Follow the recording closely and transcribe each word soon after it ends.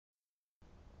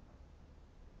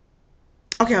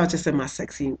Okay, I was just in my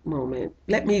sexy moment.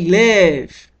 Let me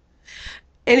live.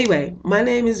 Anyway, my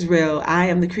name is Real. I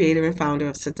am the creator and founder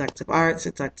of Seductive Art.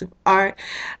 Seductive Art,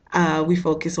 we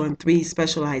focus on three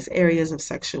specialized areas of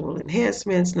sexual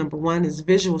enhancements. Number one is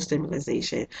visual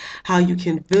stimulation, how you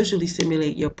can visually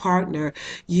stimulate your partner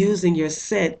using your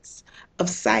sense of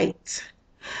sight.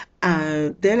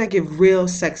 Then I give real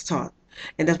sex talk.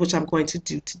 And that's what I'm going to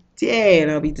do today. And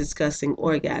I'll be discussing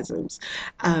orgasms.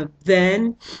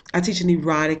 Then I teach an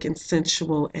erotic and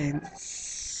sensual and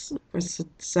super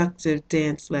seductive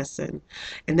dance lesson.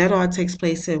 And that all takes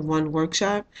place in one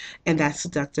workshop, and that's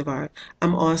seductive art.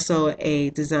 I'm also a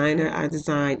designer. I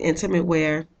design intimate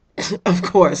wear. Of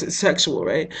course, it's sexual,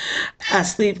 right?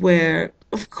 Sleepwear,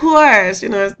 of course,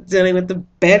 dealing with the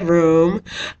bedroom,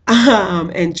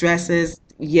 and dresses.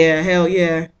 Yeah, hell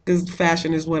yeah, because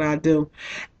fashion is what I do.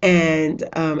 And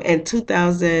in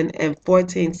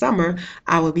 2014 summer,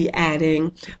 I will be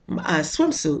adding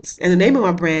swimsuits, and the name of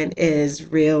my brand is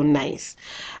Real Nice.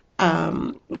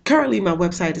 Currently, my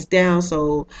website is down,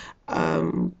 so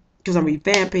because I'm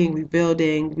revamping,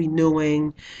 rebuilding,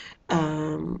 renewing,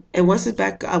 and once it's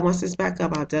back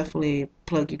up, I'll definitely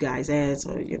plug you guys in,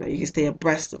 so you can stay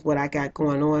abreast of what I got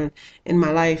going on in my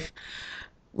life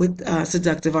with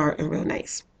seductive art and Real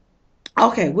Nice.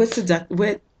 Okay, with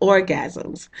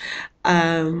orgasms.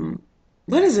 Um,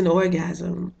 what is an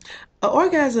orgasm? An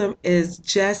orgasm is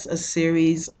just a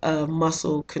series of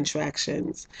muscle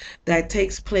contractions that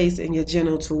takes place in your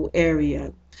genital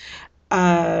area.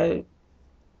 Uh,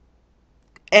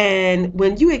 and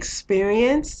when you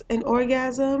experience an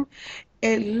orgasm,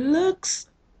 it looks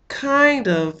kind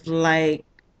of like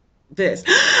this.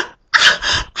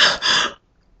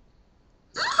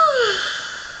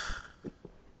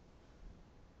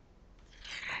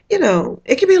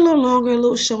 It can be a little longer, a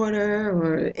little shorter,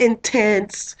 or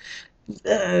intense,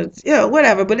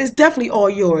 whatever. But it's definitely all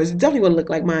yours. It definitely wouldn't look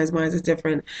like mine's. Mine's is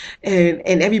different, and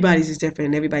everybody's is different.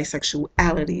 And everybody's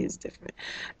sexuality is different.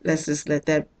 Let's just let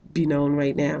that be known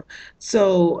right now.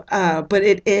 So, but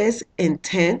it is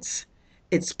intense.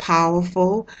 It's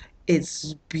powerful.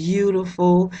 It's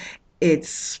beautiful.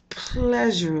 It's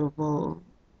pleasurable.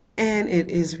 And it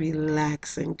is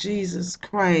relaxing. Jesus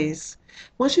Christ.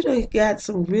 Once you done got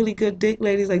some really good dick,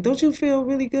 ladies, like, don't you feel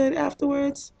really good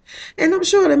afterwards? And I'm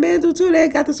sure the men do too. They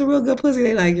got this real good pussy.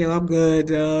 They like, yo, I'm good,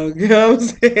 dog. You know what I'm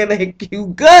saying? Like, you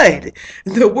good.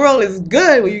 The world is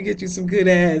good when you get you some good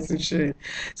ass and shit.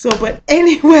 So, but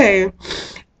anyway,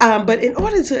 but in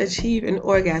order to achieve an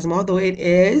orgasm, although it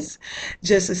is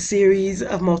just a series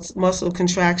of muscle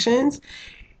contractions,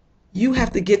 you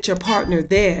have to get your partner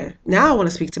there. Now I want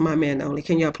to speak to my men only.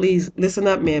 Can y'all please listen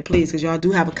up, man, please, because y'all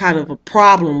do have a kind of a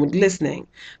problem with listening.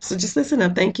 So just listen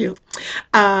up. Thank you.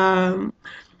 Um,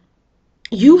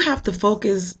 you have to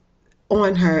focus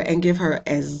on her and give her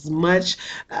as much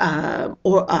or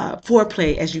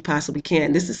foreplay as you possibly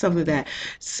can. This is something that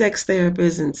sex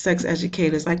therapists and sex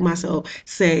educators like myself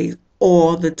say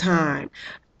all the time.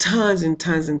 Tons and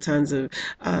tons and tons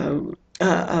um,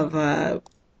 uh, of uh,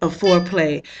 of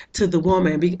foreplay to the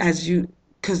woman as you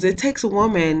because it takes a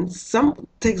woman some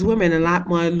takes women a lot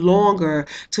more longer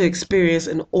to experience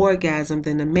an orgasm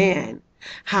than a man.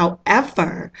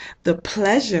 However, one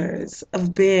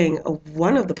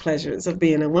of the pleasures of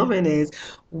being a woman is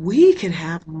we can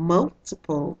have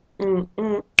multiple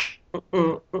orgasms.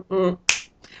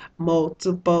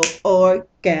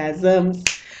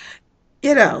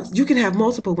 You can have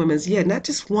multiple women's, yeah, not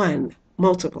just one,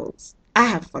 multiples. I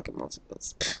have fucking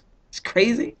multiples. It's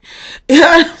crazy. You know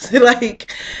what I'm saying?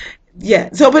 Like, yeah.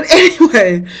 So, but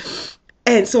anyway,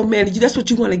 and so, man, that's what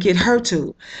you want to get her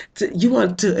you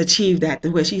want to achieve that,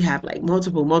 where she have like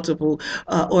multiple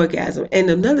orgasm. And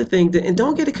another thing, and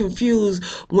don't get it confused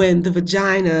when the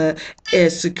vagina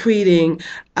is secreting.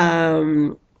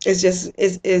 It's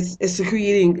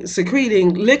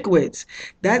secreting liquids.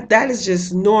 That is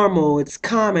just normal. It's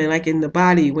common, like in the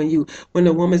body when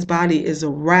a woman's body is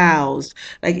aroused,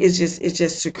 like it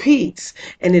just secretes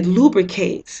and it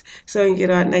lubricates, so you get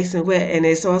out nice and wet, and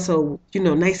it's also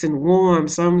nice and warm.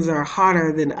 Some are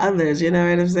hotter than others. You know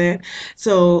what I'm saying?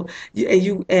 So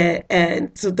and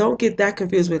so don't get that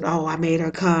confused with, oh, I made her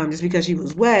come just because she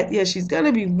was wet. Yeah, she's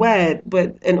gonna be wet,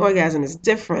 but an orgasm is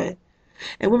different.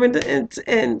 And women and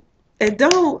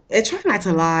don't and try not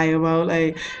to lie about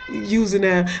like using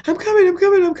that. I'm coming. I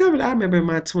remember in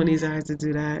my 20s I had to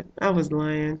do that. I was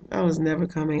lying. I was never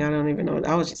coming. I don't even know.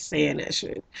 I was just saying that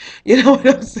shit. You know what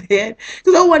I'm saying?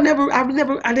 Because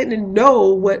I didn't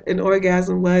know what an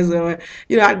orgasm was, or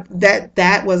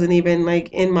that wasn't even like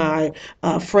in my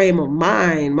frame of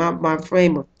mind, my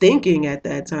frame of thinking at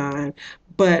that time.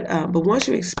 But once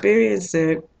you experience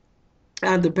it,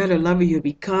 the better lover you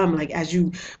become. Like as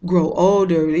you grow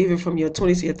older, even from your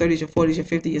 20s to your 30s, your 40s, your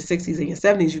 50s, your 60s, and your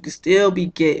 70s, you can still be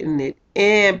getting it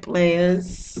in,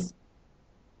 players.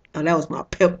 Oh, that was my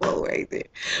pit bull right there.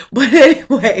 But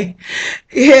anyway,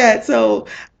 yeah. So,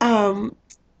 um,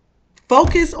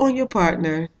 focus on your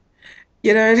partner.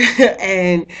 You know,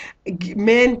 and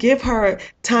men give her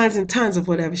tons and tons of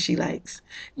whatever she likes,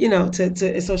 you know,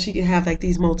 to so she can have like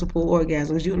these multiple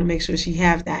orgasms. You want to make sure she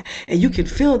have that, and you can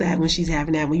feel that when she's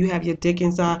having that. When you have your dick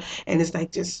inside, and it's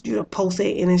like just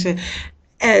pulsating and shit.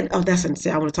 And oh, that's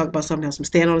insane. I want to talk about something else. I'm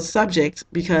staying on the subject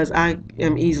because I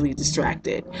am easily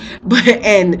distracted. But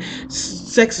and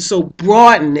sex is so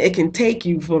broad and it can take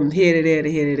you from here to there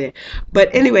to here to there. But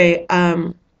anyway,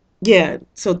 yeah.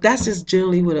 So that's just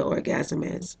generally what an orgasm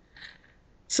is.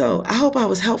 So I hope I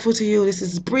was helpful to you. This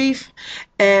is brief,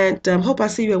 and hope I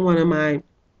see you at one of my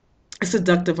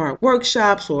seductive art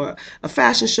workshops or a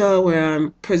fashion show where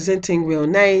I'm presenting real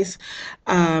nice,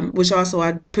 which also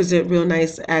I present real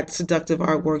nice at seductive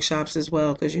art workshops as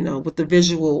well, because with the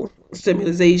visual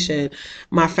stimulation,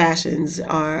 my fashions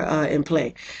are in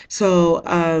play. So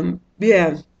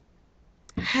yeah,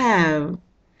 have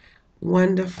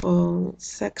wonderful,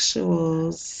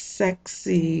 sexual,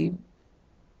 sexy,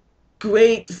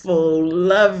 grateful,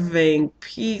 loving,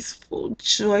 peaceful,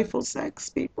 joyful sex,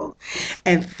 people.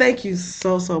 And thank you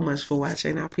so, so much for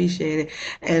watching. I appreciate it.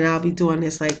 And I'll be doing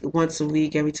this like once a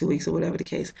week, every 2 weeks, or whatever the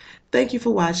case. Thank you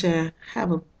for watching.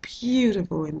 Have a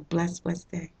beautiful and blessed,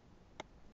 blessed day.